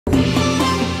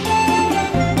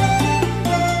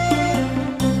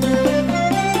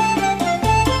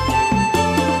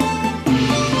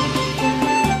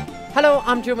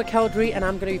I'm Joe McElderry and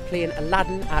I'm going to be playing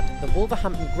Aladdin at the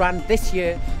Wolverhampton Grand this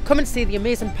year. Come and see the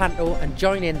amazing Panto and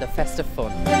join in the festive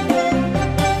fun.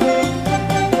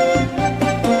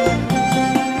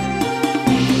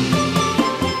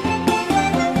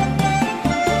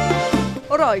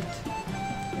 Alright,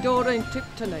 Doreen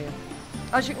Tipton here.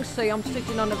 As you can see, I'm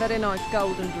sitting on a very nice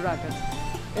golden dragon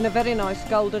in a very nice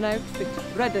golden outfit,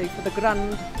 ready for the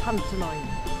grand pantomime.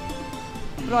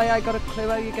 But I ain't got a clue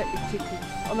how you get your tickets.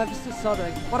 I'm ever so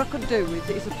sorry. What I could do with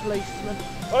it is a policeman.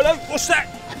 Hello, what's that?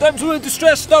 Damsel in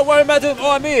distress, don't worry madam,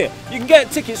 I'm here. You can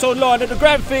get tickets online at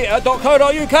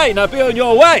thegrandtheatre.co.uk. Now be on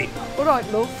your way.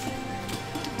 Alright, love.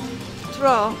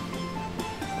 Ta-ra.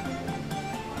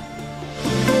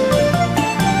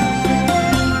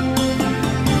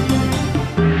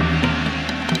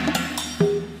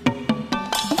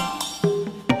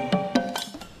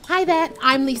 Hi there,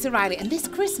 I'm Lisa Riley, and this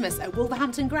Christmas at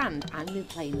Wolverhampton Grand I'm going to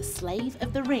be playing the Slave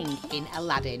of the Ring in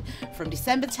Aladdin from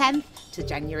December 10th to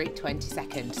January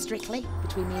 22nd. Strictly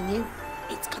between me and you,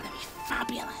 it's going to be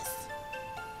fabulous.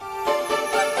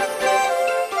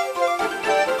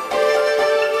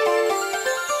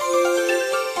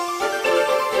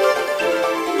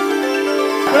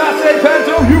 When I say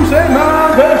Panto, you say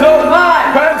mine. Panto,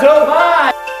 mine. Panto,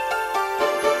 mine.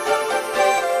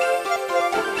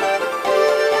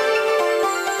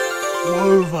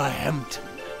 Wolverhampton,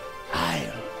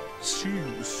 I'll see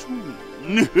you soon.